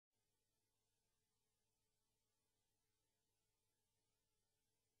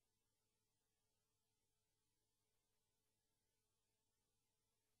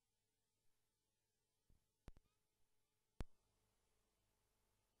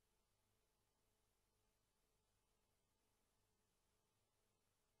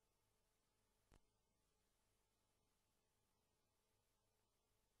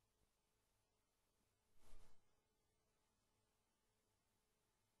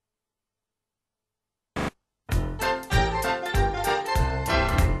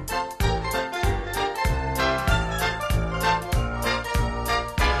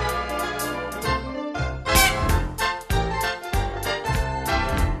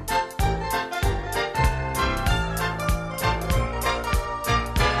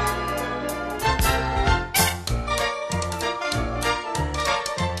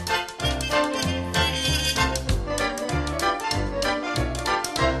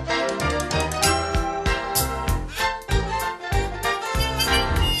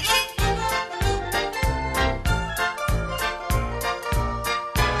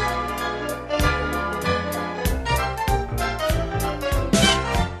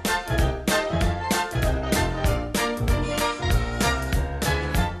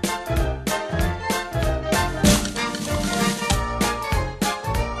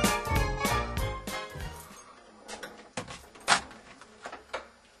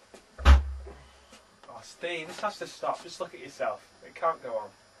Dean, this has to stop. Just look at yourself. It can't go on.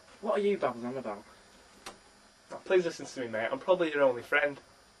 What are you babbling on about? Now, please listen to me, mate. I'm probably your only friend.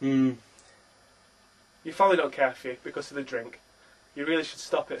 Hmm. Your family don't care for you because of the drink. You really should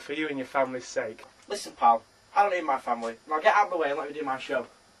stop it for you and your family's sake. Listen, pal, I don't need my family. Now get out of the way and let me do my show.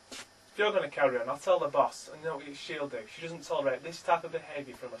 If you're going to carry on, I'll tell the boss, and you know what she'll do. She doesn't tolerate this type of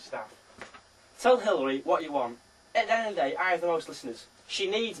behaviour from her staff. Tell Hillary what you want. At the end of the day, I have the most listeners. She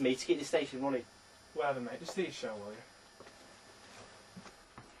needs me to keep the station running. Whatever, mate. Just do your show, will you?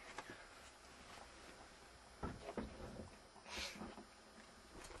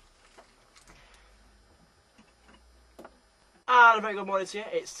 And a very good morning to you.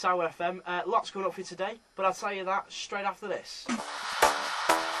 It's Tower FM. Lots coming up for you today, but I'll tell you that straight after this.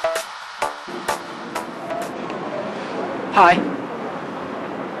 Hi.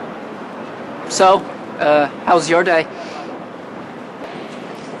 So, how's your day?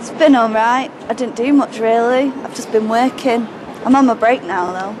 It's been alright. I didn't do much really. I've just been working. I'm on my break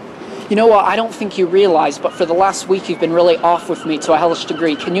now though. You know what, I don't think you realise, but for the last week you've been really off with me to a hellish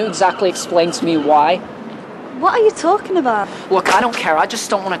degree. Can you exactly explain to me why? What are you talking about? Look, I don't care. I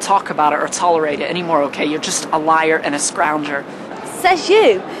just don't want to talk about it or tolerate it anymore, okay? You're just a liar and a scrounger. Says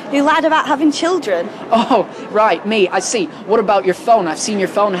you, who lied about having children. Oh, right, me, I see. What about your phone? I've seen your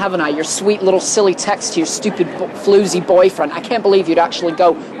phone, haven't I? Your sweet little silly text to your stupid floozy boyfriend. I can't believe you'd actually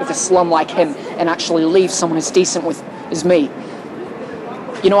go with a slum like him and actually leave someone as decent as me.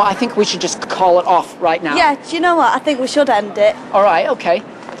 You know what, I think we should just call it off right now. Yeah, do you know what? I think we should end it. All right, okay.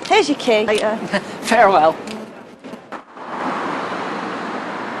 Here's your key. Later. Farewell.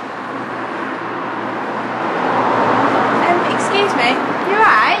 Excuse me, you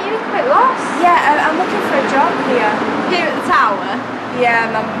alright? You look a bit lost. Yeah, I'm looking for a job here. Here at the tower?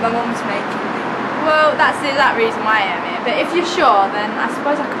 Yeah, my mum's making me. Well, that's the exact reason why I'm here, but if you're sure, then I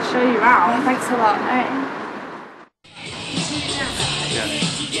suppose I could show you around. Oh, thanks a lot. Alright.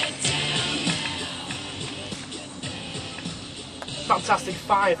 Fantastic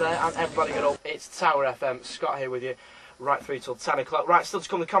 5 there, and everybody get up. It's Tower FM. Scott here with you, right through till 10 o'clock. Right, still to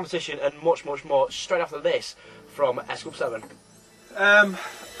come the competition and much, much more straight after this from S Club 7.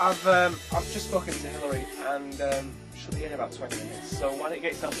 I've just spoken to Hillary, and she'll be in about 20 minutes. So why don't you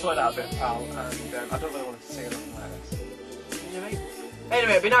get yourself sorted out a bit, pal? And I don't really want to see anything like this.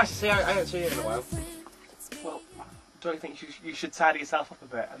 Anyway, it'd be nice to see. I haven't seen you in a while. Well, don't you think you should tidy yourself up a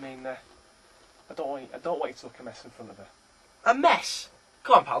bit? I mean, I don't want you to look a mess in front of her. A mess?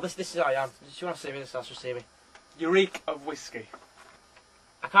 Come on, pal. This is how I am. Do you want to see me? This else will see me. You reek of whiskey.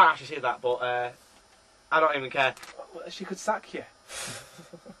 I can't actually see that, but I don't even care. Well, she could sack you.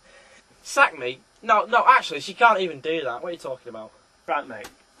 Sack me? No, actually, she can't even do that. What are you talking about? Right, mate.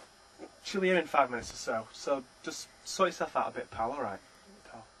 She'll be here in 5 minutes or so, so just sort yourself out a bit, pal, alright?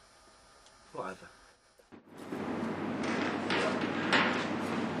 Pal. Whatever.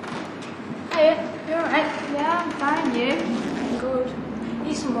 Hey, you alright? Yeah, I'm fine, you? Good.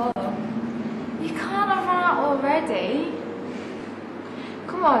 Need some more though. You can't have run out already.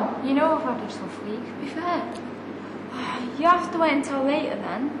 Come on, you know I've had a tough week. Be fair. You have to wait until later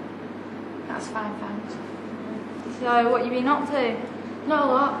then. That's fine, thanks. So, what you been up to? Not a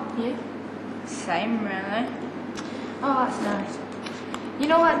lot. You? Same, really. Oh, that's nice. You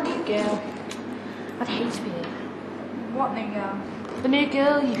know that new girl? I'd hate to be there. What new girl? The new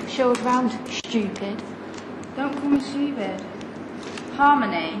girl you showed round, stupid. Don't call me stupid.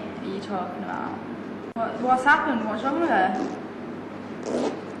 Harmony, are you talking about? What's happened? What's wrong with her?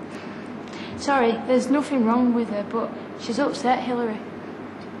 Sorry, there's nothing wrong with her, but she's upset, Hillary.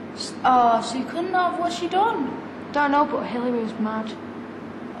 Oh, so you couldn't have what she done? Don't know, but Hillary was mad.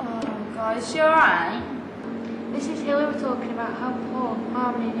 Oh, God, is she alright? This is Hillary talking about how poor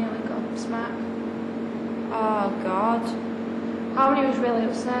Harmony nearly got smacked. Oh, God. Harmony was really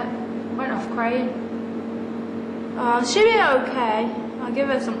upset. Went off crying. Oh, she'll be okay. I'll give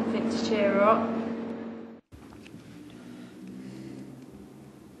her something to cheer her up.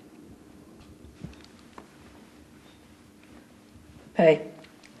 Hey.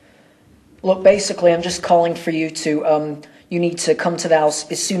 Look, basically, I'm just calling for you to, you need to come to the house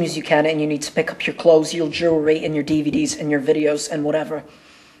as soon as you can, and you need to pick up your clothes, your jewelry, and your DVDs, and your videos, and whatever.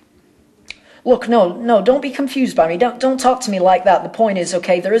 Look, no, don't be confused by me. Don't talk to me like that. The point is,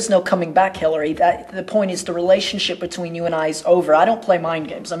 okay, there is no coming back, Hillary. The point is the relationship between you and I is over. I don't play mind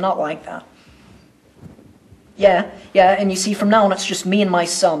games. I'm not like that. Yeah, and you see, from now on, it's just me and my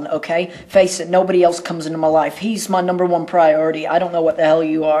son, okay? Face it, nobody else comes into my life. He's my #1 priority. I don't know what the hell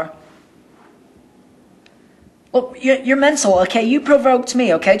you are. Look, you're mental, okay? You provoked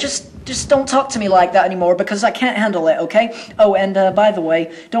me, okay? Just Just don't talk to me like that anymore because I can't handle it, okay? Oh, and by the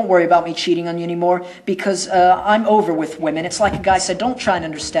way, don't worry about me cheating on you anymore because I'm over with women. It's like a guy said, don't try and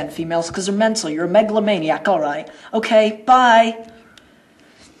understand females because they're mental. You're a megalomaniac, alright? Okay, bye.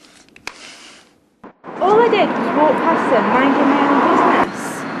 All I did was walk past them, minding my own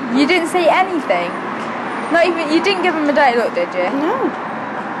business. You didn't say anything? Not even, you didn't give him a dirty look, did you? No.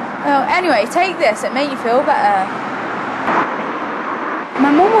 Oh, anyway, take this, it made you feel better. My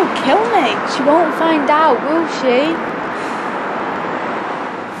mum will kill me. She won't find out, will she?